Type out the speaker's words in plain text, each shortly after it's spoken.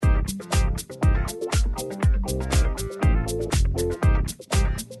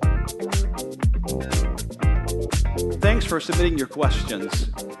for submitting your questions.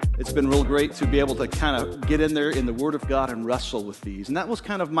 It's been real great to be able to kind of get in there in the Word of God and wrestle with these. And that was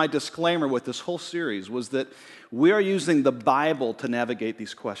kind of my disclaimer with this whole series, was that we are using the Bible to navigate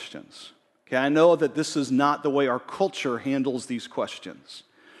these questions. Okay, I know that this is not the way our culture handles these questions,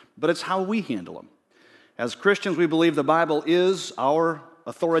 but it's how we handle them. As Christians, we believe the Bible is our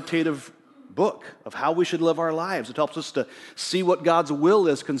authoritative book of how we should live our lives. It helps us to see what God's will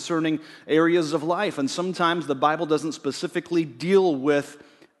is concerning areas of life. And sometimes the Bible doesn't specifically deal with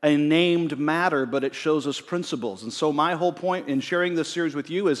a named matter, but it shows us principles. And so my whole point in sharing this series with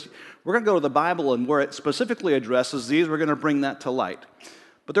you is we're going to go to the Bible, and where it specifically addresses these, we're going to bring that to light.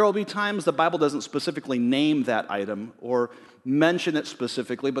 But there will be times the Bible doesn't specifically name that item or mention it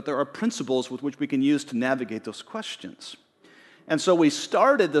specifically, but there are principles with which we can use to navigate those questions. And so we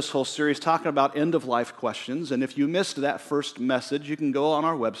started this whole series talking about end-of-life questions, and if you missed that first message, you can go on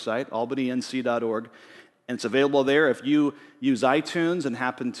our website, albanync.org, and it's available there. If you use iTunes and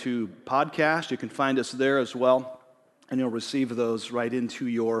happen to podcast, you can find us there as well, and you'll receive those right into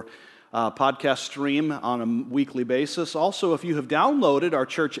your podcast stream on a weekly basis. Also, if you have downloaded our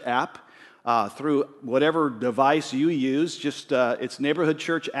church app through whatever device you use, it's Neighborhood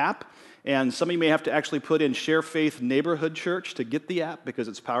Church app. And some of you may have to actually put in Share Faith Neighborhood Church to get the app because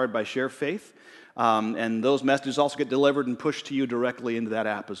it's powered by Share Faith. And those messages also get delivered and pushed to you directly into that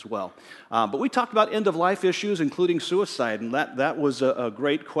app as well. But we talked about end-of-life issues, including suicide, and that was a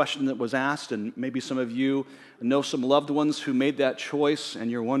great question that was asked, and maybe some of you know some loved ones who made that choice,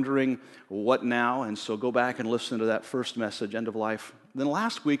 and you're wondering, what now? And so go back and listen to that first message, end-of-life. Then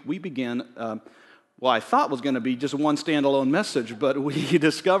last week, we began I thought was going to be just one standalone message, but we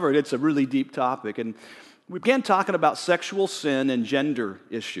discovered it's a really deep topic. And we began talking about sexual sin and gender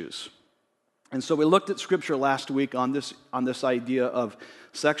issues. And so we looked at Scripture last week on this idea of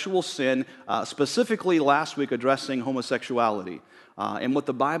sexual sin, specifically last week addressing homosexuality and what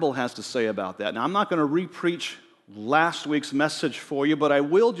the Bible has to say about that. Now, I'm not going to re-preach last week's message for you, but I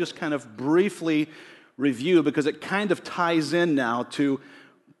will just kind of briefly review because it kind of ties in now to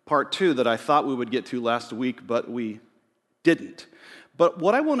part 2 that I thought we would get to last week, but we didn't. But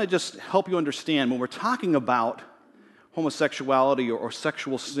what I want to just help you understand, when we're talking about homosexuality or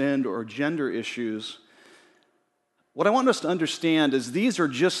sexual sin or gender issues, what I want us to understand is these are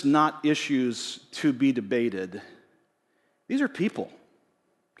just not issues to be debated. These are people,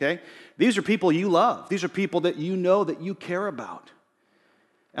 okay? These are people you love. These are people that you know that you care about.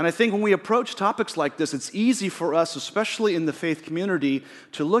 And I think when we approach topics like this, it's easy for us, especially in the faith community,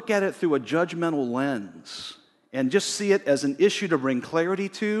 to look at it through a judgmental lens and just see it as an issue to bring clarity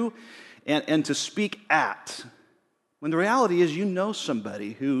to and to speak at. When the reality is you know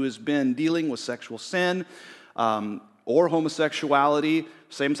somebody who has been dealing with sexual sin or homosexuality,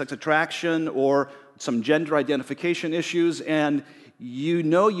 same-sex attraction, or some gender identification issues, and you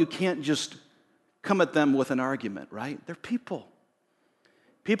know you can't just come at them with an argument, right? They're people.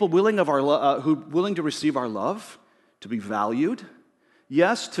 People willing to receive our love, to be valued.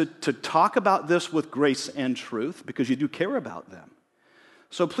 Yes, to talk about this with grace and truth because you do care about them.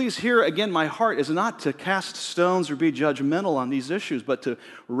 So please hear, again, my heart is not to cast stones or be judgmental on these issues, but to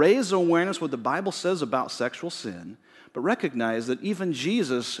raise awareness what the Bible says about sexual sin, but recognize that even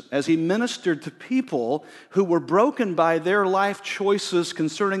Jesus, as he ministered to people who were broken by their life choices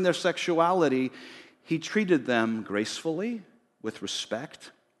concerning their sexuality, he treated them gracefully, with respect,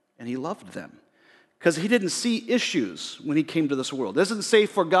 and he loved them. Because he didn't see issues when he came to this world. It doesn't say,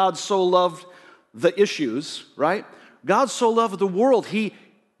 for God so loved the issues, right? God so loved the world, he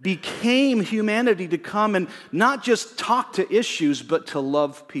became humanity to come and not just talk to issues, but to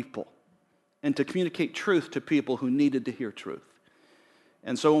love people and to communicate truth to people who needed to hear truth.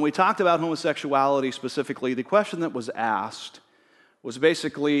 And so when we talked about homosexuality specifically, the question that was asked was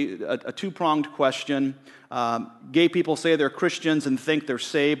basically a two-pronged question. Gay people say they're Christians and think they're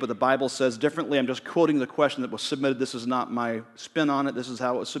saved, but the Bible says differently. I'm just quoting the question that was submitted. This is not my spin on it. This is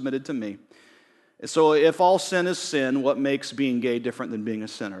how it was submitted to me. So if all sin is sin, what makes being gay different than being a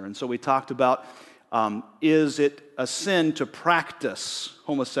sinner? And so we talked about, is it a sin to practice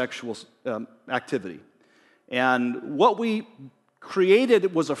homosexual activity? And what we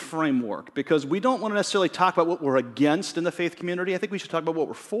created was a framework, because we don't want to necessarily talk about what we're against in the faith community. I think we should talk about what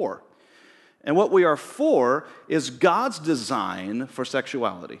we're for. And what we are for is God's design for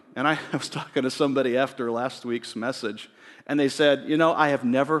sexuality. And I was talking to somebody after last week's message, and they said, I have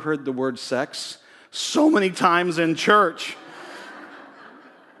never heard the word sex so many times in church.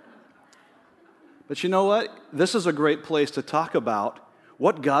 But you know what? This is a great place to talk about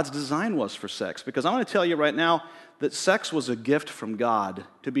what God's design was for sex, because I want to tell you right now that sex was a gift from God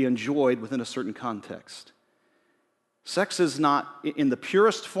to be enjoyed within a certain context. Sex is not, in the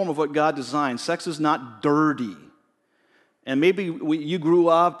purest form of what God designed, sex is not dirty. And maybe you grew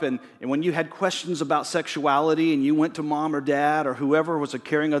up and when you had questions about sexuality and you went to mom or dad or whoever was a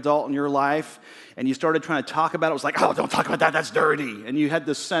caring adult in your life and you started trying to talk about it, it was like, oh, don't talk about that, that's dirty. And you had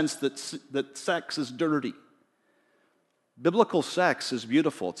this sense that sex is dirty. Biblical sex is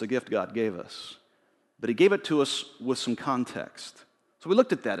beautiful. It's a gift God gave us. But He gave it to us with some context. So we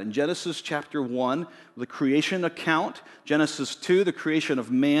looked at that in Genesis chapter 1, the creation account, Genesis 2, the creation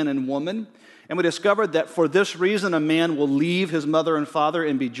of man and woman. And we discovered that for this reason, a man will leave his mother and father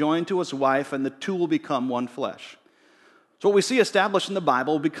and be joined to his wife, and the two will become one flesh. So what we see established in the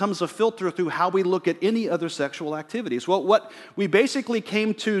Bible becomes a filter through how we look at any other sexual activities. Well, what we basically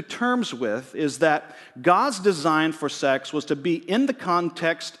came to terms with is that God's design for sex was to be in the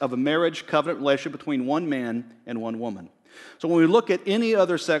context of a marriage covenant relationship between one man and one woman. So when we look at any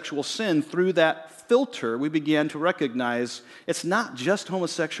other sexual sin through that filter, we began to recognize it's not just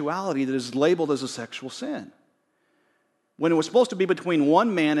homosexuality that is labeled as a sexual sin. When it was supposed to be between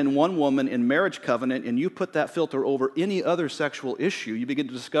one man and one woman in marriage covenant, and you put that filter over any other sexual issue, you begin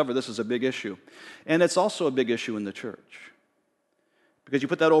to discover this is a big issue. And it's also a big issue in the church. Because you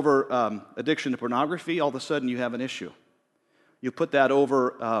put that over addiction to pornography, all of a sudden you have an issue. You put that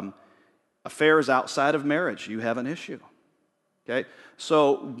over affairs outside of marriage, you have an issue. Okay?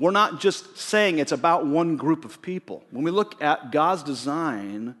 So we're not just saying it's about one group of people. When we look at God's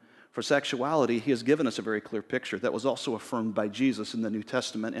design for sexuality, He has given us a very clear picture that was also affirmed by Jesus in the New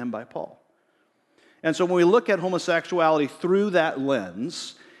Testament and by Paul. And so when we look at homosexuality through that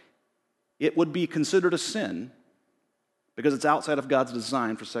lens, it would be considered a sin because it's outside of God's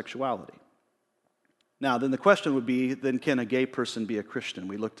design for sexuality. Now, then the question would be, then can a gay person be a Christian?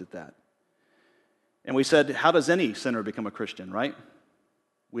 We looked at that. And we said, how does any sinner become a Christian, right?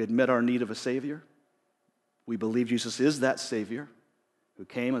 We admit our need of a Savior. We believe Jesus is that Savior who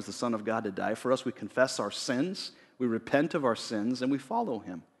came as the Son of God to die for us. We confess our sins, we repent of our sins, and we follow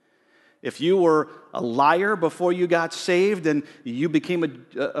Him. If you were a liar before you got saved and you became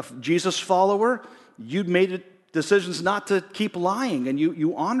a Jesus follower, you made decisions not to keep lying, and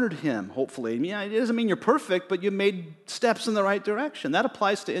you honored Him, hopefully. Yeah, it doesn't mean you're perfect, but you made steps in the right direction. That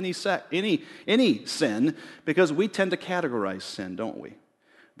applies to any sin, because we tend to categorize sin, don't we?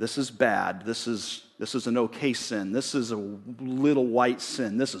 This is bad. This is an okay sin. This is a little white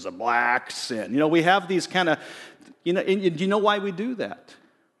sin. This is a black sin. We have these kind of, and do you know why we do that?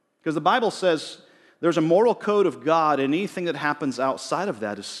 Because the Bible says there's a moral code of God, and anything that happens outside of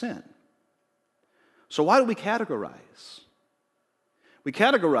that is sin. So why do we categorize? We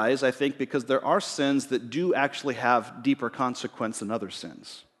categorize, I think, because there are sins that do actually have deeper consequence than other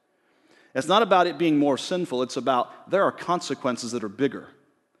sins. It's not about it being more sinful. It's about there are consequences that are bigger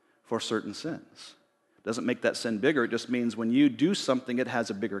for certain sins. It doesn't make that sin bigger. It just means when you do something, it has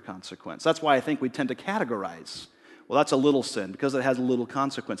a bigger consequence. That's why I think we tend to categorize. Well, that's a little sin because it has a little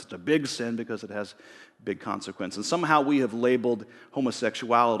consequence. It's a big sin because it has big consequence. And somehow we have labeled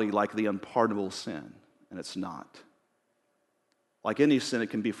homosexuality like the unpardonable sin, and it's not. Like any sin, it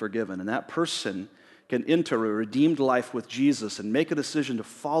can be forgiven, and that person can enter a redeemed life with Jesus and make a decision to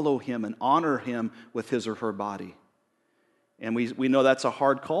follow Him and honor Him with his or her body. And we know that's a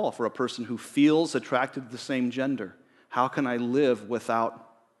hard call for a person who feels attracted to the same gender. How can I live without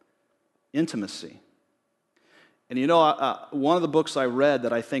intimacy? And one of the books I read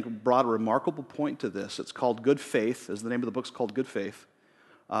that I think brought a remarkable point to this, it's called Good Faith, is the name of the book's called Good Faith.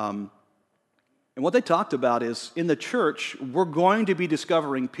 And what they talked about is, in the church, we're going to be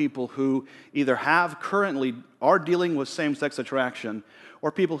discovering people who either currently are dealing with same-sex attraction,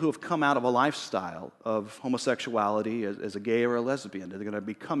 or people who have come out of a lifestyle of homosexuality as a gay or a lesbian. They're going to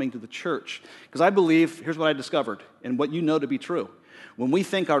be coming to the church. Because I believe, here's what I discovered, and what you know to be true. When we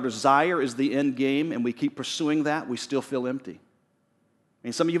think our desire is the end game and we keep pursuing that, we still feel empty. I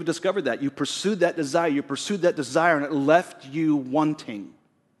mean, some of you have discovered that. You pursued that desire, and it left you wanting.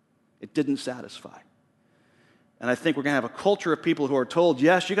 It didn't satisfy. And I think we're going to have a culture of people who are told,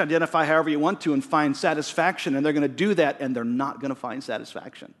 yes, you can identify however you want to and find satisfaction, and they're going to do that, and they're not going to find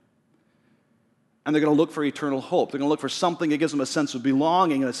satisfaction. And they're going to look for eternal hope. They're going to look for something that gives them a sense of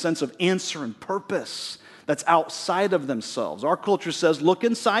belonging and a sense of answer and purpose that's outside of themselves. Our culture says, look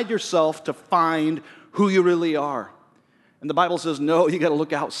inside yourself to find who you really are. And the Bible says, no, you got to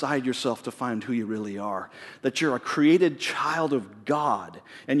look outside yourself to find who you really are. That you're a created child of God.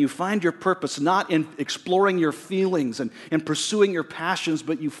 And you find your purpose not in exploring your feelings and pursuing your passions,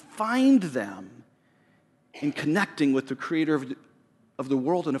 but you find them in connecting with the creator of the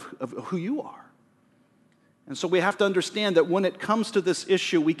world and of who you are. And so we have to understand that when it comes to this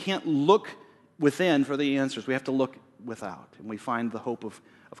issue, we can't look within for the answers. We have to look without, and we find the hope of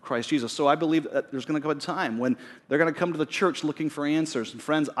Christ Jesus. So I believe that there's going to come a time when they're going to come to the church looking for answers. And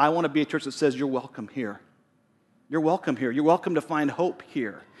friends, I want to be a church that says, you're welcome here. You're welcome here. You're welcome to find hope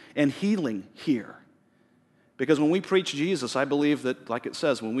here and healing here. Because when we preach Jesus, I believe that, like it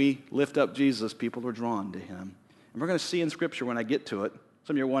says, when we lift up Jesus, people are drawn to him. And we're going to see in Scripture when I get to it.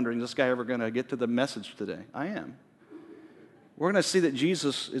 Some of you are wondering, is this guy ever going to get to the message today? I am. We're going to see that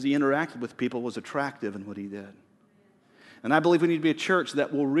Jesus, as he interacted with people, was attractive in what he did. And I believe we need to be a church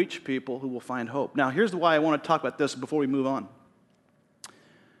that will reach people who will find hope. Now, here's why I want to talk about this before we move on.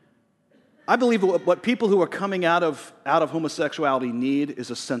 I believe what people who are coming out of homosexuality need is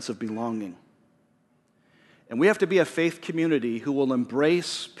a sense of belonging. And we have to be a faith community who will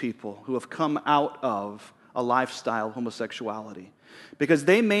embrace people who have come out of a lifestyle of homosexuality. Because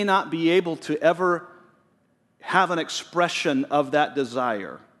they may not be able to ever have an expression of that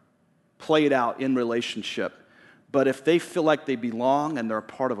desire played out in relationship. But if they feel like they belong and they're a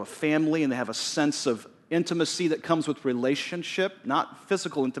part of a family and they have a sense of intimacy that comes with relationship, not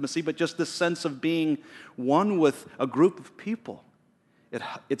physical intimacy, but just this sense of being one with a group of people,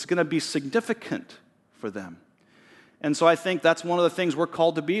 it's going to be significant for them. And so I think that's one of the things we're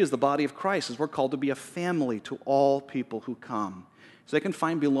called to be as the body of Christ, is we're called to be a family to all people who come. So they can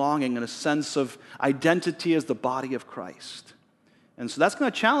find belonging and a sense of identity as the body of Christ. And so that's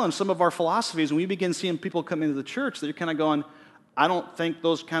going to challenge some of our philosophies when we begin seeing people come into the church that you're kind of going, I don't think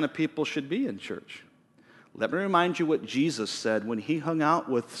those kind of people should be in church. Let me remind you what Jesus said when he hung out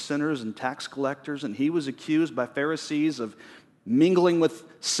with sinners and tax collectors and he was accused by Pharisees of mingling with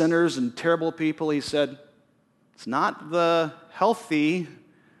sinners and terrible people. He said, it's not the healthy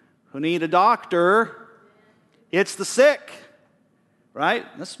who need a doctor, it's the sick. Right?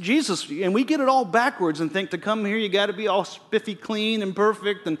 That's Jesus. And we get it all backwards and think to come here you got to be all spiffy clean and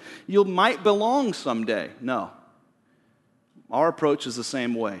perfect and you might belong someday. No. Our approach is the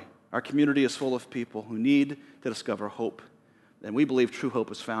same way. Our community is full of people who need to discover hope. And we believe true hope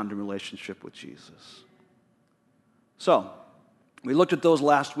is found in relationship with Jesus. So, we looked at those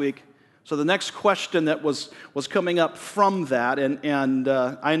last week. So the next question that was coming up from that, and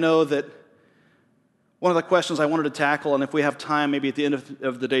I know that one of the questions I wanted to tackle, and if we have time, maybe at the end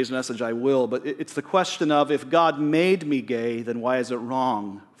of the day's message, I will, but it's the question of, if God made me gay, then why is it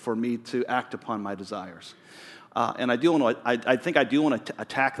wrong for me to act upon my desires? And I think I do want to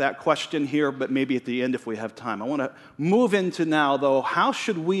attack that question here, but maybe at the end if we have time. I want to move into now, though, how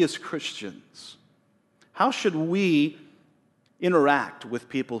should we as Christians, how should we interact with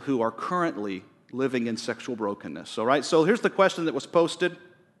people who are currently living in sexual brokenness? All right, so here's the question that was posted.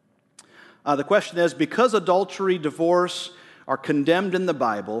 The question is, because adultery, divorce are condemned in the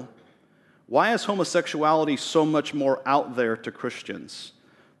Bible, why is homosexuality so much more out there to Christians?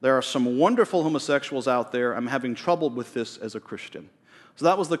 There are some wonderful homosexuals out there. I'm having trouble with this as a Christian. So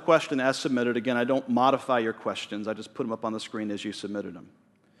that was the question as submitted. Again, I don't modify your questions. I just put them up on the screen as you submitted them.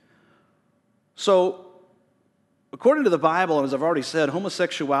 So, according to the Bible, as I've already said,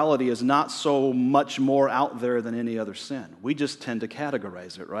 homosexuality is not so much more out there than any other sin. We just tend to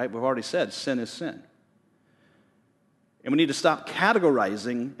categorize it, right? We've already said sin is sin. And we need to stop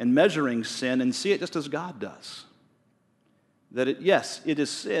categorizing and measuring sin and see it just as God does. That yes, it is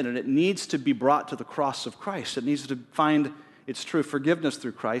sin, and it needs to be brought to the cross of Christ. It needs to find its true forgiveness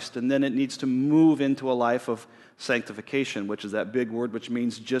through Christ, and then it needs to move into a life of sanctification, which is that big word which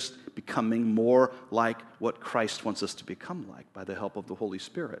means just becoming more like what Christ wants us to become like by the help of the Holy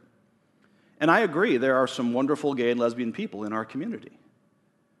Spirit. And I agree, there are some wonderful gay and lesbian people in our community.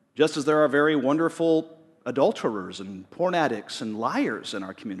 Just as there are very wonderful adulterers and porn addicts and liars in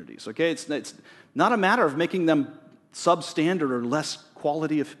our communities, okay? It's not a matter of making them substandard or less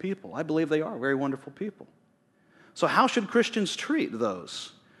quality of people. I believe they are very wonderful people. So how should Christians treat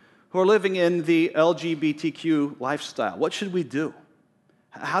those who are living in the LGBTQ lifestyle? What should we do?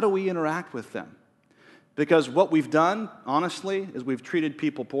 How do we interact with them? Because what we've done, honestly, is we've treated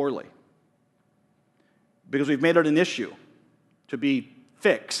people poorly. Because we've made it an issue to be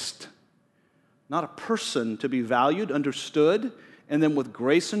fixed, not a person to be valued, understood, and then with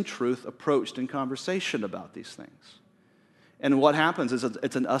grace and truth approached in conversation about these things. And what happens is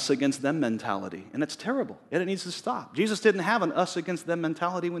it's an us against them mentality, and it's terrible, and it needs to stop. Jesus didn't have an us against them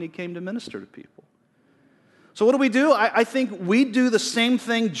mentality when he came to minister to people. So what do? I think we do the same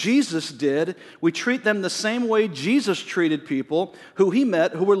thing Jesus did. We treat them the same way Jesus treated people who he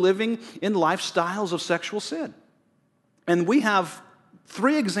met who were living in lifestyles of sexual sin. And we have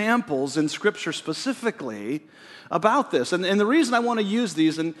 3 examples in Scripture specifically about this. And the reason I want to use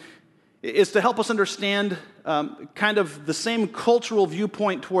these is to help us understand kind of the same cultural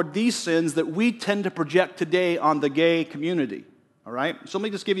viewpoint toward these sins that we tend to project today on the gay community. All right? So let me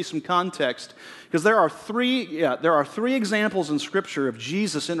just give you some context, because there are three examples in Scripture of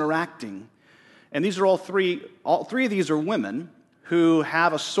Jesus interacting, and these are all three of these are women who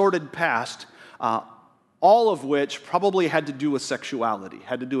have a sordid past, all of which probably had to do with sexuality,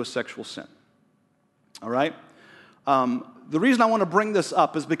 had to do with sexual sin. All right? The reason I want to bring this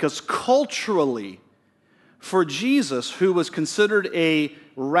up is because culturally, for Jesus, who was considered a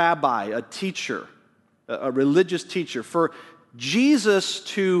rabbi, a teacher, a religious teacher, for Jesus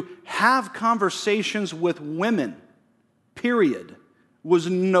to have conversations with women, period, was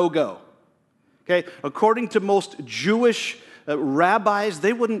no-go. Okay? According to most Jewish rabbis,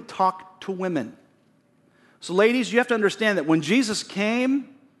 they wouldn't talk to women. So ladies, you have to understand that when Jesus came,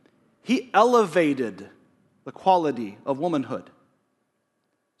 he elevated the quality of womanhood.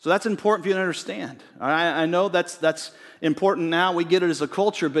 So that's important for you to understand. I know that's important now. We get it as a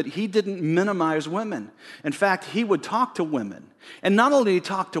culture, but he didn't minimize women. In fact, he would talk to women. And not only did he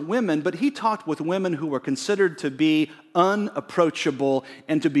talk to women, but he talked with women who were considered to be unapproachable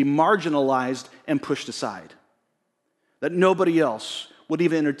and to be marginalized and pushed aside, that nobody else would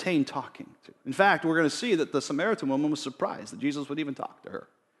even entertain talking to. In fact, we're going to see that the Samaritan woman was surprised that Jesus would even talk to her,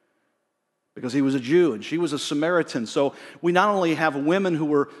 because he was a Jew and she was a Samaritan. So we not only have women who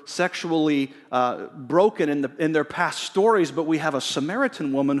were sexually broken in their past stories, but we have a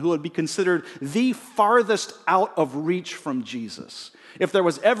Samaritan woman who would be considered the farthest out of reach from Jesus. If there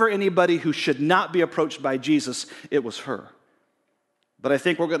was ever anybody who should not be approached by Jesus, it was her. But I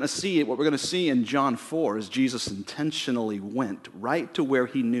think what we're going to see in John 4 is Jesus intentionally went right to where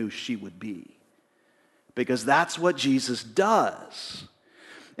he knew she would be, because that's what Jesus does.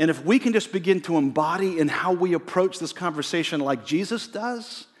 And if we can just begin to embody in how we approach this conversation like Jesus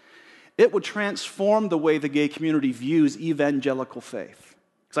does, it would transform the way the gay community views evangelical faith.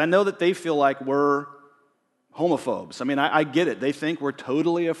 Because I know that they feel like we're homophobes. I mean, I get it. They think we're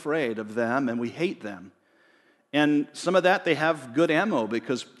totally afraid of them and we hate them. And some of that, they have good ammo,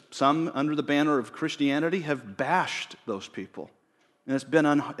 because some, under the banner of Christianity, have bashed those people. And it's been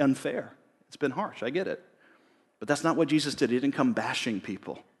unfair. It's been harsh. I get it. But that's not what Jesus did. He didn't come bashing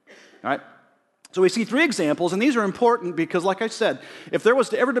people. All right? So we see three examples, and these are important because, like I said, if there was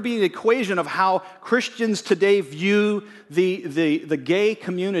to ever to be an equation of how Christians today view the gay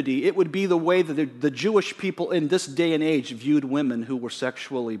community, it would be the way that the Jewish people in this day and age viewed women who were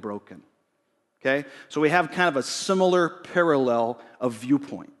sexually broken. Okay? So we have kind of a similar parallel of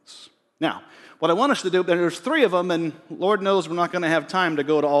viewpoints. Now, what I want us to do, there's three of them, and Lord knows we're not going to have time to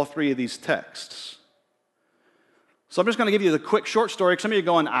go to all three of these texts. So I'm just going to give you the quick short story. Some of you are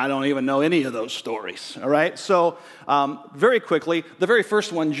going, I don't even know any of those stories, all right? So very quickly, the very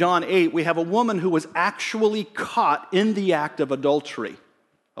first one, John 8, we have a woman who was actually caught in the act of adultery,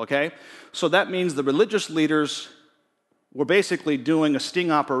 okay? So that means the religious leaders were basically doing a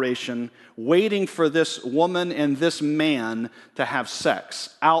sting operation, waiting for this woman and this man to have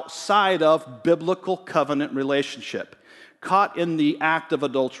sex outside of biblical covenant relationship. Caught in the act of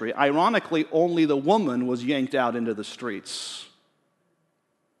adultery. Ironically, only the woman was yanked out into the streets.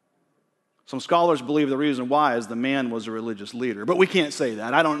 Some scholars believe the reason why is the man was a religious leader, but we can't say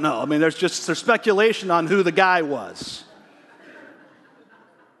that. I don't know. I mean, there's speculation on who the guy was.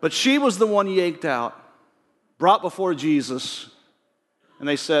 But she was the one yanked out, brought before Jesus, and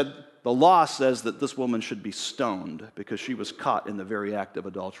they said, the law says that this woman should be stoned because she was caught in the very act of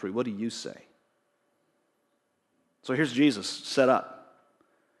adultery. What do you say? So here's Jesus set up.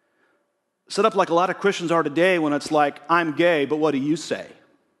 Set up like a lot of Christians are today when it's like, I'm gay, but what do you say?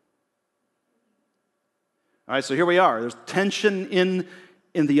 All right, so here we are. There's tension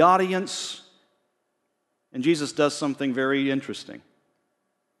in the audience, and Jesus does something very interesting.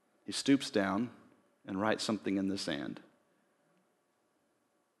 He stoops down and writes something in the sand.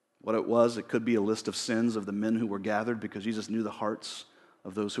 What it was, it could be a list of sins of the men who were gathered, because Jesus knew the hearts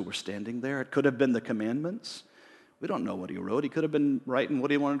of those who were standing there. It could have been the commandments. We don't know what he wrote. He could have been writing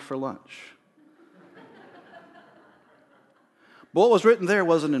what he wanted for lunch. But what was written there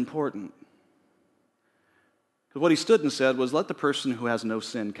wasn't important. Because what he stood and said was, let the person who has no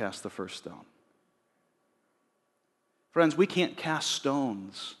sin cast the first stone. Friends, we can't cast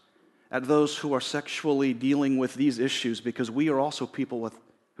stones at those who are sexually dealing with these issues, because we are also people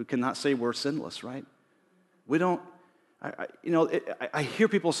who cannot say we're sinless, right? We don't, I hear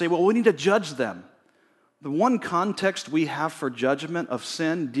people say, well, we need to judge them. The one context we have for judgment of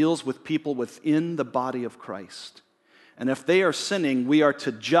sin deals with people within the body of Christ. And if they are sinning, we are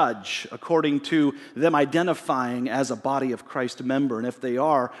to judge according to them identifying as a body of Christ member. And if they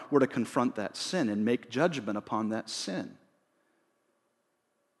are, we're to confront that sin and make judgment upon that sin.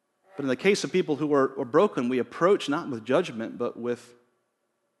 But in the case of people who are broken, we approach not with judgment, but with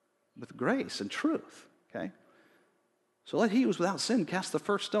grace and truth. Okay? So let he who is without sin cast the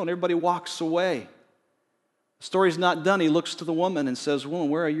first stone. Everybody walks away. The story's not done. He looks to the woman and says, "Woman,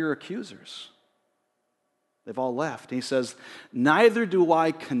 where are your accusers?" They've all left. He says, "Neither do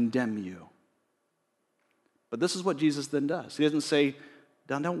I condemn you." But this is what Jesus then does. He doesn't say,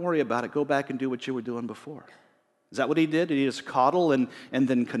 don't worry about it. Go back and do what you were doing before. Is that what he did? Did he just coddle and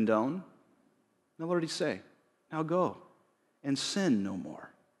then condone? No, what did he say? Now go and sin no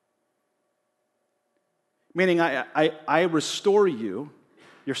more. Meaning, I restore you.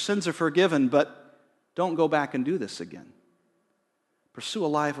 Your sins are forgiven, but don't go back and do this again. Pursue a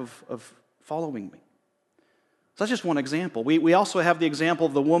life of following me. So that's just one example. We also have the example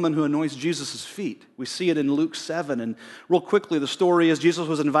of the woman who anoints Jesus' feet. We see it in Luke 7. And real quickly, the story is Jesus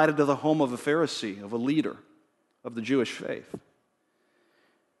was invited to the home of a Pharisee, of a leader of the Jewish faith.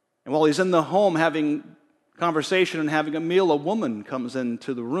 And while he's in the home having conversation and having a meal, a woman comes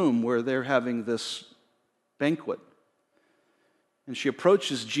into the room where they're having this banquet. And she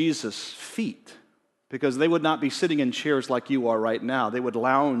approaches Jesus' feet, because they would not be sitting in chairs like you are right now. They would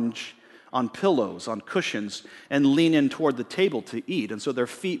lounge on pillows, on cushions, and lean in toward the table to eat. And so their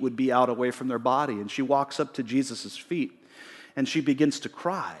feet would be out away from their body. And she walks up to Jesus' feet, and she begins to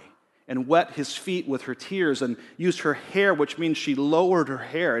cry and wet his feet with her tears and used her hair, which means she lowered her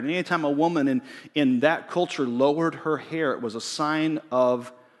hair. And anytime a woman in that culture lowered her hair, it was a sign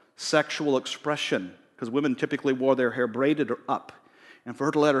of sexual expression, because women typically wore their hair braided or up. And for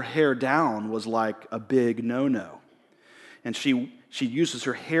her to let her hair down was like a big no-no. And she uses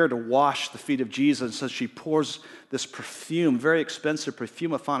her hair to wash the feet of Jesus, and so she pours this perfume, very expensive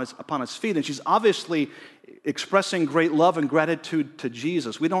perfume, upon his feet. And she's obviously expressing great love and gratitude to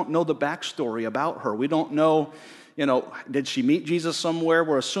Jesus. We don't know the backstory about her. We don't know, did she meet Jesus somewhere?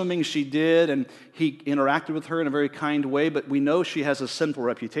 We're assuming she did, and he interacted with her in a very kind way, but we know she has a sinful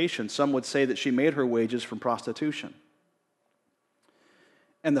reputation. Some would say that she made her wages from prostitution.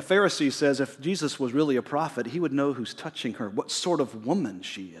 And the Pharisee says if Jesus was really a prophet, he would know who's touching her, what sort of woman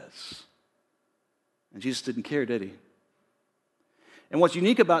she is. And Jesus didn't care, did he? And what's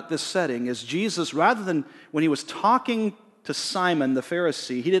unique about this setting is Jesus, rather than when he was talking to Simon the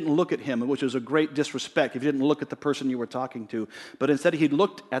Pharisee, he didn't look at him, which was a great disrespect if you didn't look at the person you were talking to. But instead he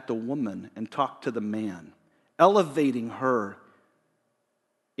looked at the woman and talked to the man, elevating her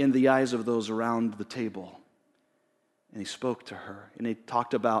in the eyes of those around the table. And he spoke to her, and he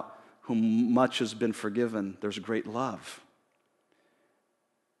talked about whom much has been forgiven, there's great love.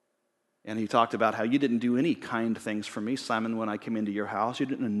 And he talked about how you didn't do any kind things for me, Simon, when I came into your house. You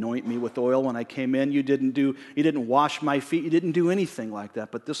didn't anoint me with oil when I came in. You didn't wash my feet. You didn't do anything like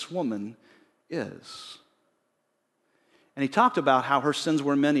that. But this woman is. And he talked about how her sins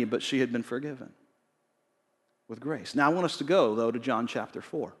were many, but she had been forgiven with grace. Now I want us to go, though, to John chapter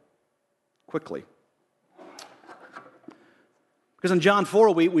 4, quickly. Because in John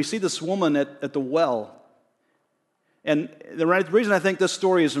 4, we see this woman at the well. And the reason I think this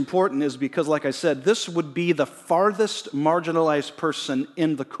story is important is because, like I said, this would be the farthest marginalized person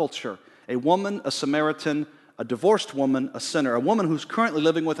in the culture. A woman, a Samaritan, a divorced woman, a sinner. A woman who's currently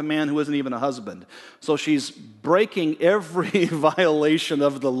living with a man who isn't even a husband. So she's breaking every violation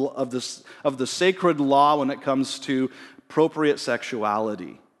of the sacred law when it comes to appropriate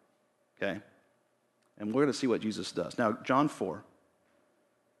sexuality. Okay? And we're going to see what Jesus does. Now, John 4.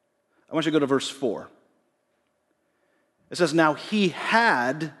 I want you to go to verse 4. It says, now he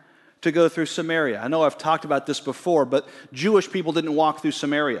had to go through Samaria. I know I've talked about this before, but Jewish people didn't walk through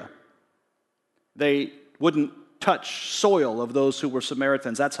Samaria. They wouldn't touch soil of those who were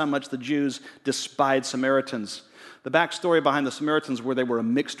Samaritans. That's how much the Jews despised Samaritans. The backstory behind the Samaritans were they were a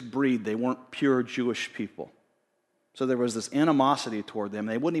mixed breed. They weren't pure Jewish people. So there was this animosity toward them.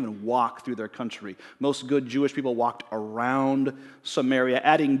 They wouldn't even walk through their country. Most good Jewish people walked around Samaria,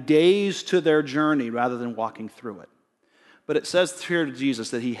 adding days to their journey rather than walking through it. But it says here to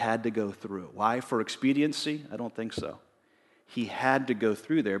Jesus that he had to go through. Why? For expediency? I don't think so. He had to go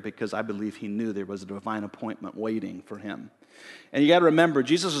through there because I believe he knew there was a divine appointment waiting for him. And you got to remember,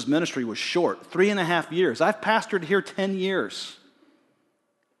 Jesus' ministry was short, 3.5 years. I've pastored here 10 years.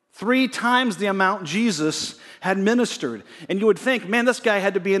 3 times the amount Jesus had ministered. And you would think, man, this guy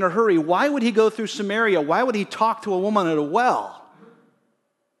had to be in a hurry. Why would he go through Samaria? Why would he talk to a woman at a well?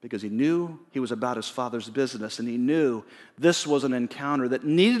 because he knew he was about his Father's business, and he knew this was an encounter that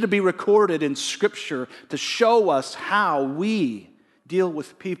needed to be recorded in Scripture to show us how we deal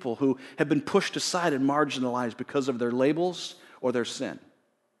with people who have been pushed aside and marginalized because of their labels or their sin.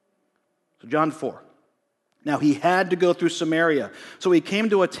 So John 4. Now he had to go through Samaria. So he came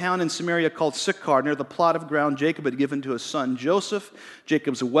to a town in Samaria called Sychar, near the plot of ground Jacob had given to his son Joseph.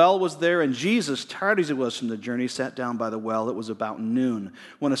 Jacob's well was there, and Jesus, tired as he was from the journey, sat down by the well. It was about noon.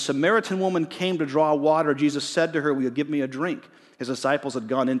 When a Samaritan woman came to draw water, Jesus said to her, "Will you give me a drink?" His disciples had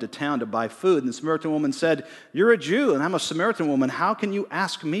gone into town to buy food, and the Samaritan woman said, "You're a Jew, and I'm a Samaritan woman. How can you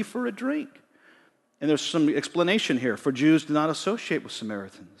ask me for a drink?" And there's some explanation here, for Jews do not associate with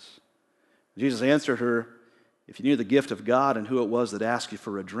Samaritans. Jesus answered her, "If you knew the gift of God and who it was that asked you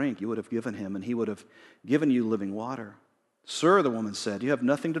for a drink, you would have given him, and he would have given you living water." "Sir," the woman said, "you have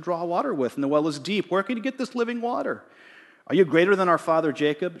nothing to draw water with, and the well is deep. Where can you get this living water? Are you greater than our father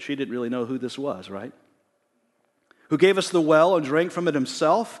Jacob?" She didn't really know who this was, right? "Who gave us the well and drank from it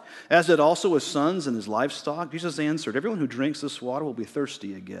himself, as did also his sons and his livestock?" Jesus answered, "Everyone who drinks this water will be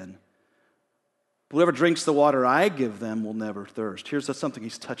thirsty again. But whoever drinks the water I give them will never thirst." Here's something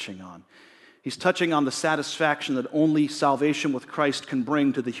he's touching on. He's touching on the satisfaction that only salvation with Christ can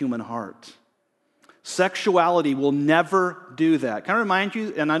bring to the human heart. Sexuality will never do that. Can I remind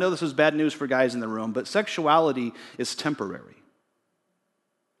you, and I know this is bad news for guys in the room, but sexuality is temporary.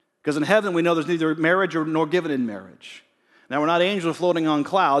 Because in heaven we know there's neither marriage nor given in marriage. Now we're not angels floating on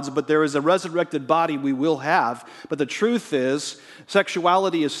clouds, but there is a resurrected body we will have. But the truth is,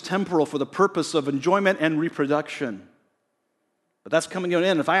 sexuality is temporal for the purpose of enjoyment and reproduction. But that's coming to an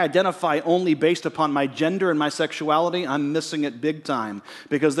end. If I identify only based upon my gender and my sexuality, I'm missing it big time.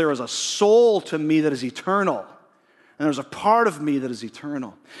 Because there is a soul to me that is eternal. And there's a part of me that is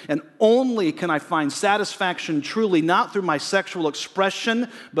eternal. And only can I find satisfaction truly, not through my sexual expression,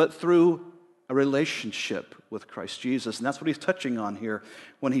 but through a relationship with Christ Jesus. And that's what he's touching on here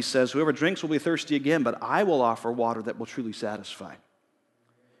when he says, "Whoever drinks will be thirsty again, but I will offer water that will truly satisfy.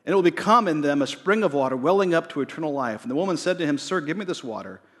 And it will become in them a spring of water welling up to eternal life." And the woman said to him, "Sir, give me this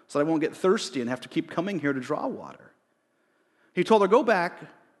water so that I won't get thirsty and have to keep coming here to draw water." He told her,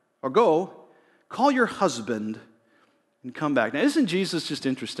 "Go, call your husband and come back." Now, isn't Jesus just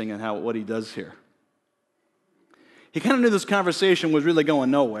interesting in what he does here? He kind of knew this conversation was really going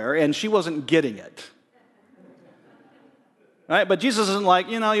nowhere, and she wasn't getting it. Right? But Jesus isn't like,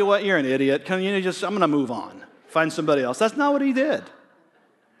 you know what, you're an idiot. I'm going to move on. Find somebody else. That's not what he did.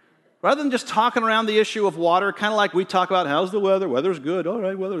 Rather than just talking around the issue of water, kind of like we talk about, how's the weather? Weather's good. All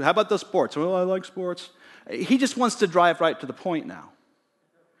right, weather. How about the sports? Well, I like sports. He just wants to drive right to the point now.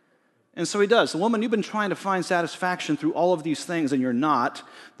 And so he does. The woman, you've been trying to find satisfaction through all of these things, and you're not.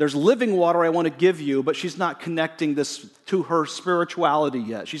 There's living water I want to give you, but she's not connecting this to her spirituality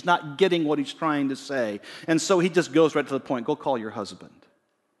yet. She's not getting what he's trying to say. And so he just goes right to the point. Go call your husband.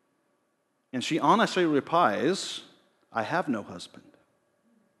 And she honestly replies, "I have no husband."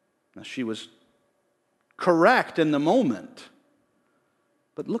 Now, she was correct in the moment,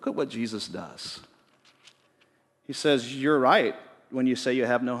 but look at what Jesus does. He says, "You're right when you say you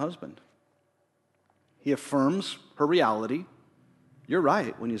have no husband." He affirms her reality. You're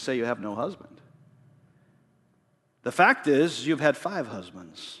right when you say you have no husband. The fact is, you've had 5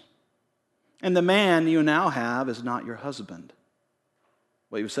 husbands, and the man you now have is not your husband.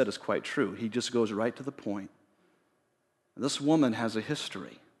 What you said is quite true. He just goes right to the point. This woman has a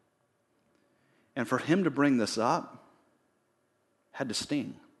history. And for him to bring this up had to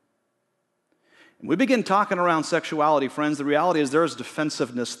sting. And we begin talking around sexuality, friends. The reality is there is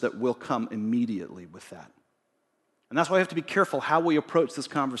defensiveness that will come immediately with that. And that's why we have to be careful how we approach this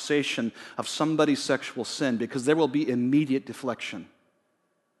conversation of somebody's sexual sin, because there will be immediate deflection.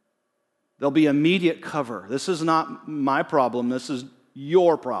 There'll be immediate cover. This is not my problem. This is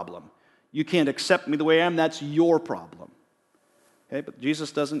your problem. You can't accept me the way I am. That's your problem. Okay, but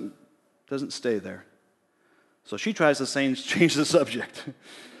Jesus doesn't stay there. So she tries to change the subject.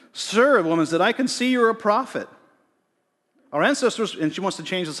 "Sir," the woman said, "I can see you're a prophet. Our ancestors," and she wants to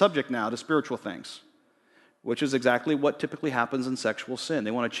change the subject now to spiritual things, which is exactly what typically happens in sexual sin.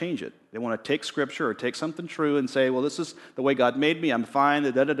 They want to change it. They want to take Scripture or take something true and say, well, this is the way God made me, I'm fine,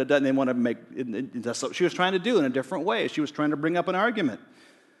 and they want to make it. That's what she was trying to do in a different way. She was trying to bring up an argument.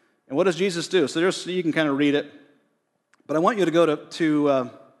 And what does Jesus do? So you can kind of read it. But I want you to go to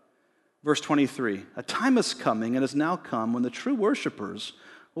verse 23. "A time is coming and has now come when the true worshipers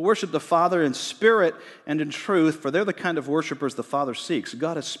will worship the Father in spirit and in truth, for they're the kind of worshipers the Father seeks.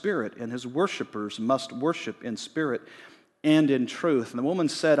 God is spirit, and his worshipers must worship in spirit and in truth. And the woman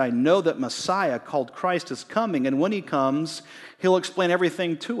said, I know that Messiah, called Christ, is coming, and when he comes, he'll explain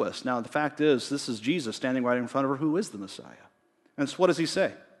everything to us. Now, the fact is, this is Jesus standing right in front of her, who is the Messiah. And so what does he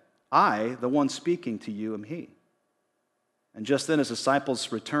say? I, the one speaking to you, am he. And just then his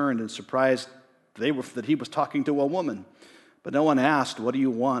disciples returned and surprised that he was talking to a woman. But no one asked, what do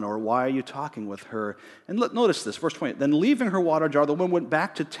you want, or why are you talking with her? And notice this, verse 20. Then leaving her water jar, the woman went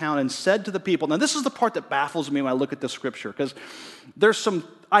back to town and said to the people. Now this is the part that baffles me when I look at this scripture, because there's some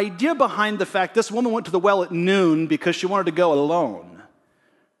idea behind the fact this woman went to the well at noon because she wanted to go alone,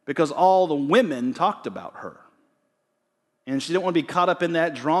 because all the women talked about her. And she didn't want to be caught up in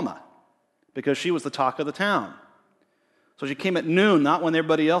that drama, because she was the talk of the town. So she came at noon, not when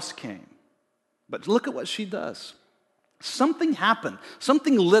everybody else came. But look at what she does. Something happened.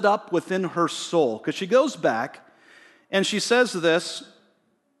 Something lit up within her soul, because she goes back and she says this,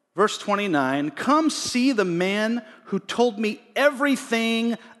 verse 29, come see the man who told me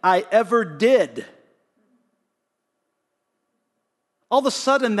everything I ever did. All of a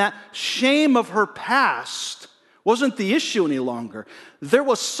sudden, that shame of her past wasn't the issue any longer. There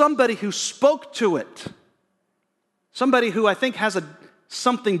was somebody who spoke to it. Somebody who I think has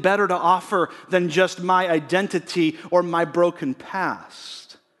something better to offer than just my identity or my broken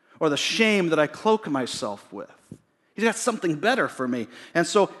past or the shame that I cloak myself with. He's got something better for me. And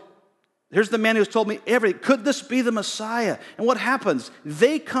so here's the man who's told me everything. Could this be the Messiah? And what happens?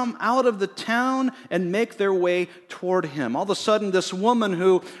 They come out of the town and make their way toward him. All of a sudden, this woman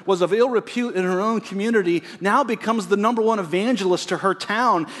who was of ill repute in her own community now becomes the number one evangelist to her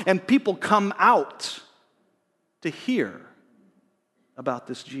town, and people come out to hear about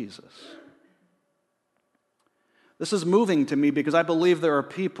this Jesus. This is moving to me because I believe there are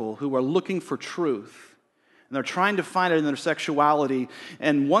people who are looking for truth, and they're trying to find it in their sexuality,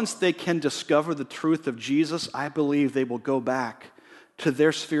 and once they can discover the truth of Jesus, I believe they will go back to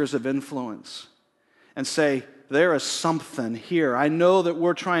their spheres of influence and say, there is something here. I know that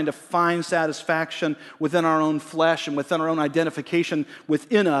we're trying to find satisfaction within our own flesh and within our own identification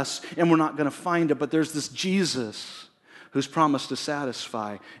within us, and we're not going to find it, but there's this Jesus who's promised to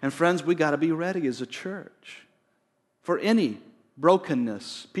satisfy. And friends, we got to be ready as a church for any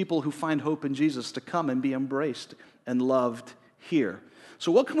brokenness, people who find hope in Jesus to come and be embraced and loved here.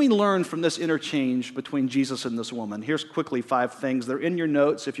 So what can we learn from this interchange between Jesus and this woman? Here's quickly 5 things. They're in your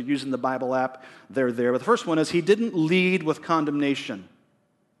notes. If you're using the Bible app, they're there. But the first one is he didn't lead with condemnation.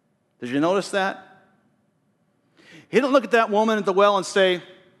 Did you notice that? He didn't look at that woman at the well and say,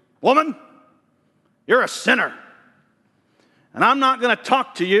 woman, you're a sinner. And I'm not going to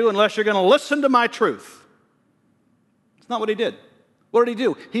talk to you unless you're going to listen to my truth. It's not what he did. What did he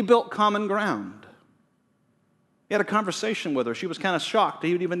do? He built common ground. He had a conversation with her. She was kind of shocked that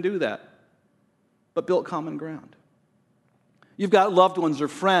he would even do that, but built common ground. You've got loved ones or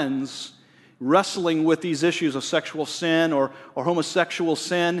friends wrestling with these issues of sexual sin or homosexual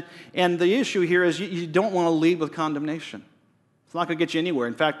sin, and the issue here is you don't want to lead with condemnation. It's not going to get you anywhere.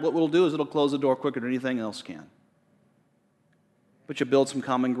 In fact, what we'll do is it'll close the door quicker than anything else can. But you build some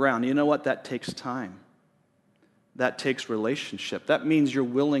common ground. You know what? That takes time. That takes relationship. That means you're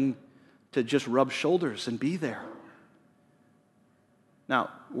willing to just rub shoulders and be there. Now,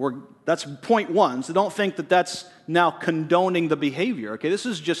 that's point 1, so don't think that that's now condoning the behavior. Okay, this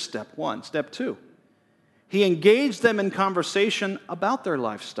is just step 1. Step 2, he engaged them in conversation about their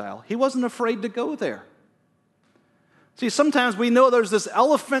lifestyle. He wasn't afraid to go there. See, sometimes we know there's this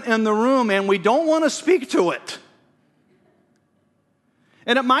elephant in the room and we don't want to speak to it.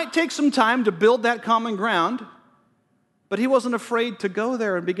 And it might take some time to build that common ground, but he wasn't afraid to go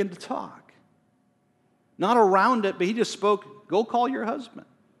there and begin to talk. Not around it, but he just spoke, go call your husband.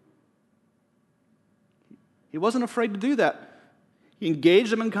 He wasn't afraid to do that. He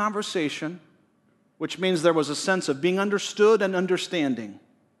engaged them in conversation, which means there was a sense of being understood and understanding.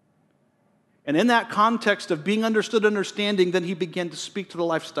 And in that context of being understood and understanding, then he began to speak to the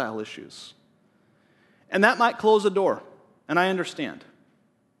lifestyle issues. And that might close a door, and I understand.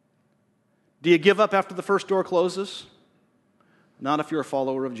 Do you give up after the first door closes? Not if you're a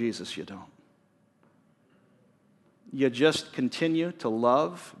follower of Jesus, you don't. You just continue to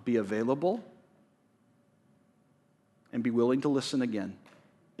love, be available, and be willing to listen again,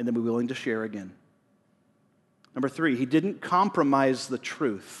 and then be willing to share again. Number 3, he didn't compromise the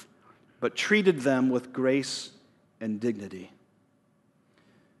truth, but treated them with grace and dignity.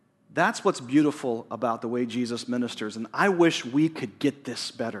 That's what's beautiful about the way Jesus ministers, and I wish we could get this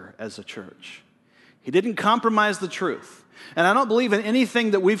better as a church. He didn't compromise the truth. And I don't believe in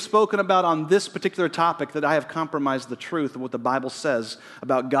anything that we've spoken about on this particular topic that I have compromised the truth of what the Bible says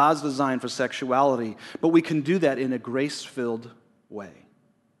about God's design for sexuality. But we can do that in a grace-filled way.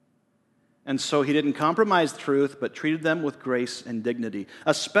 And so he didn't compromise truth, but treated them with grace and dignity,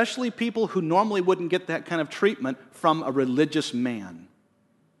 especially people who normally wouldn't get that kind of treatment from a religious man.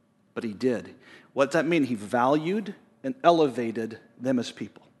 But he did. What does that mean? He valued and elevated them as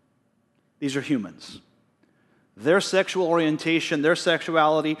people. These are humans. Their sexual orientation, their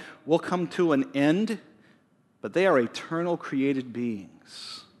sexuality will come to an end, but they are eternal created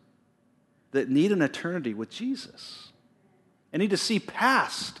beings that need an eternity with Jesus and need to see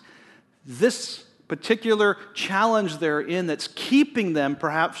past this particular challenge they're in that's keeping them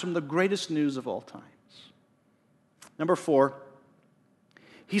perhaps from the greatest news of all times. Number 4,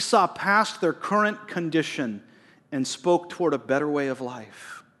 he saw past their current condition and spoke toward a better way of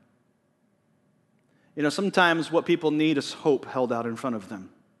life. You know, sometimes what people need is hope held out in front of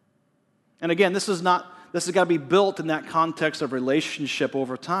them. And again, this has got to be built in that context of relationship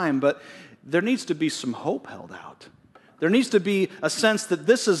over time, but there needs to be some hope held out. There needs to be a sense that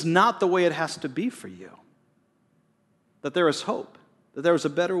this is not the way it has to be for you. That there is hope, that there is a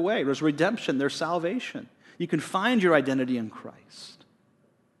better way, there's redemption, there's salvation. You can find your identity in Christ.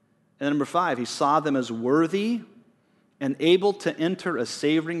 And number 5, he saw them as worthy and able to enter a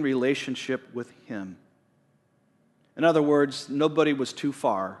savoring relationship with him. In other words, nobody was too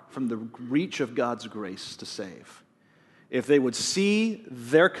far from the reach of God's grace to save. If they would see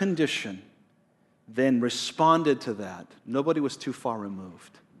their condition, then responded to that, nobody was too far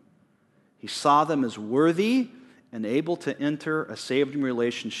removed. He saw them as worthy and able to enter a saving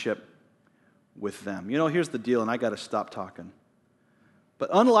relationship with them. You know, here's the deal, and I got to stop talking. But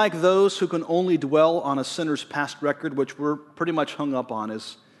unlike those who can only dwell on a sinner's past record, which we're pretty much hung up on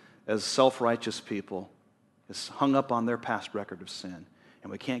as self-righteous people, is hung up on their past record of sin,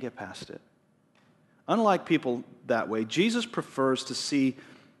 and we can't get past it. Unlike people that way, Jesus prefers to see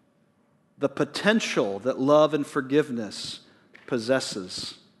the potential that love and forgiveness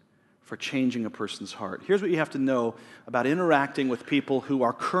possesses for changing a person's heart. Here's what you have to know about interacting with people who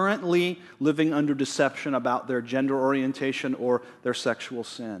are currently living under deception about their gender orientation or their sexual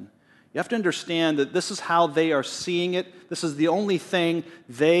sin. You have to understand that this is how they are seeing it. This is the only thing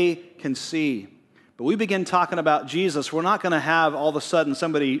they can see. But we begin talking about Jesus, we're not going to have all of a sudden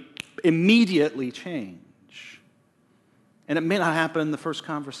somebody immediately change. And it may not happen in the first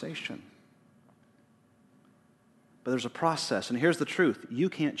conversation. But there's a process, and here's the truth. You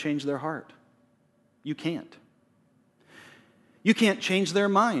can't change their heart. You can't. You can't change their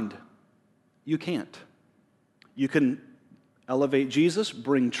mind. You can't. You can elevate Jesus,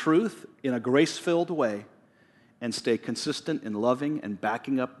 bring truth in a grace-filled way, and stay consistent in loving and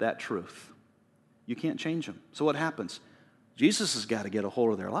backing up that truth. You can't change them. So what happens? Jesus has got to get a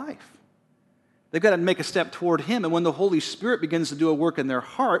hold of their life. They've got to make a step toward him. And when the Holy Spirit begins to do a work in their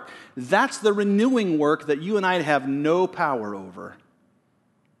heart, that's the renewing work that you and I have no power over.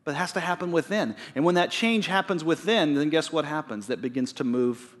 But it has to happen within. And when that change happens within, then guess what happens? That begins to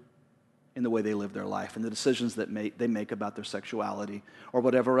move in the way they live their life and the decisions that they make about their sexuality or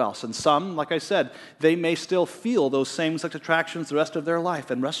whatever else. And some, like I said, they may still feel those same-sex attractions the rest of their life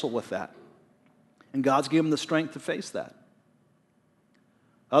and wrestle with that. And God's given them the strength to face that.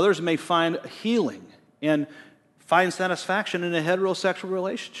 Others may find healing and find satisfaction in a heterosexual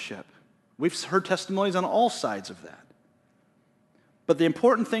relationship. We've heard testimonies on all sides of that. But the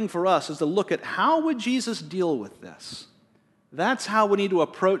important thing for us is to look at how would Jesus deal with this? That's how we need to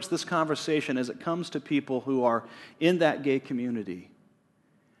approach this conversation as it comes to people who are in that gay community.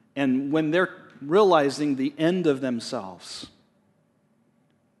 And when they're realizing the end of themselves,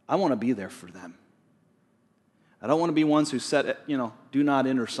 I want to be there for them. I don't want to be ones who set, do not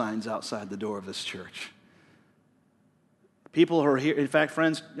enter signs outside the door of this church. People who are here, in fact,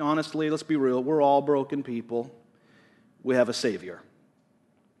 friends, honestly, let's be real, we're all broken people. We have a Savior.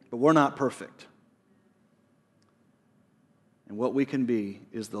 But we're not perfect. And what we can be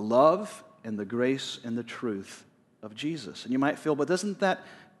is the love and the grace and the truth of Jesus. And you might feel, but doesn't that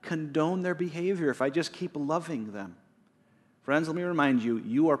condone their behavior if I just keep loving them? Friends, let me remind you,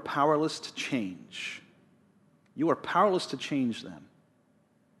 you are powerless to change. You are powerless to change them.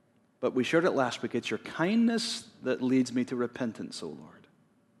 But we shared it last week. It's your kindness that leads me to repentance, O Lord.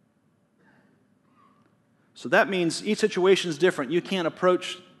 So that means each situation is different. You can't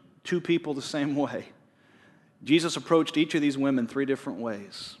approach two people the same way. Jesus approached each of these women 3 different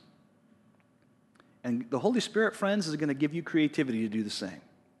ways. And the Holy Spirit, friends, is going to give you creativity to do the same.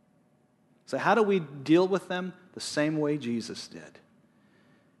 So how do we deal with them? The same way Jesus did,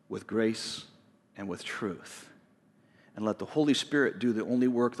 with grace and with truth. And let the Holy Spirit do the only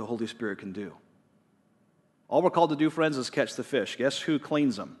work the Holy Spirit can do. All we're called to do, friends, is catch the fish. Guess who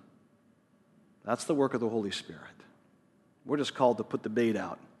cleans them? That's the work of the Holy Spirit. We're just called to put the bait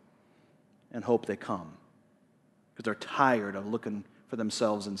out and hope they come because they're tired of looking for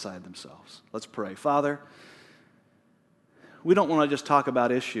themselves inside themselves. Let's pray. Father, we don't want to just talk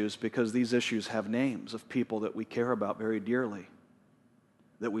about issues because these issues have names of people that we care about very dearly,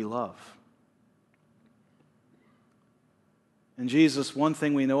 that we love. And Jesus, one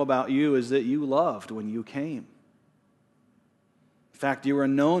thing we know about you is that you loved when you came. In fact, you were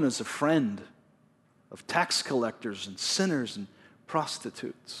known as a friend of tax collectors and sinners and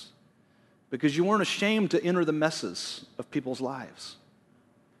prostitutes because you weren't ashamed to enter the messes of people's lives.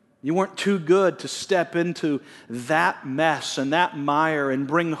 You weren't too good to step into that mess and that mire and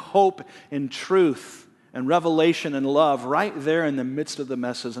bring hope and truth and revelation and love right there in the midst of the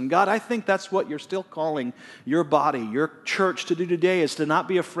messes. And God, I think that's what you're still calling your body, your church to do today, is to not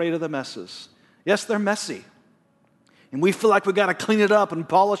be afraid of the messes. Yes, they're messy. And we feel like we've got to clean it up and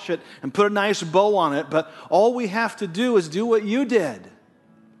polish it and put a nice bow on it, but all we have to do is do what you did.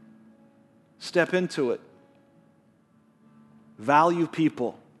 Step into it. Value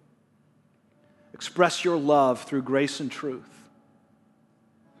people. Express your love through grace and truth.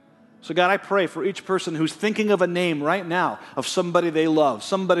 So God, I pray for each person who's thinking of a name right now of somebody they love,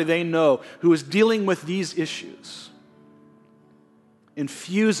 somebody they know who is dealing with these issues.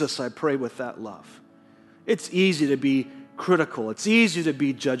 Infuse us, I pray, with that love. It's easy to be critical. It's easy to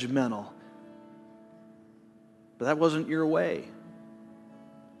be judgmental. But that wasn't your way.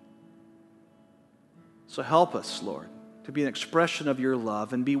 So help us, Lord, to be an expression of your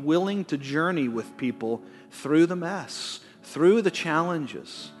love and be willing to journey with people through the mess, through the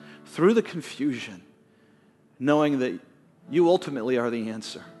challenges, through the confusion, knowing that you ultimately are the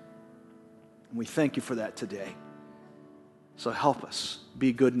answer. And we thank you for that today. So help us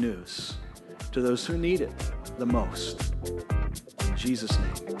be good news to those who need it the most. In Jesus'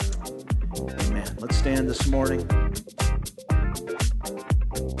 name, amen. Let's stand this morning.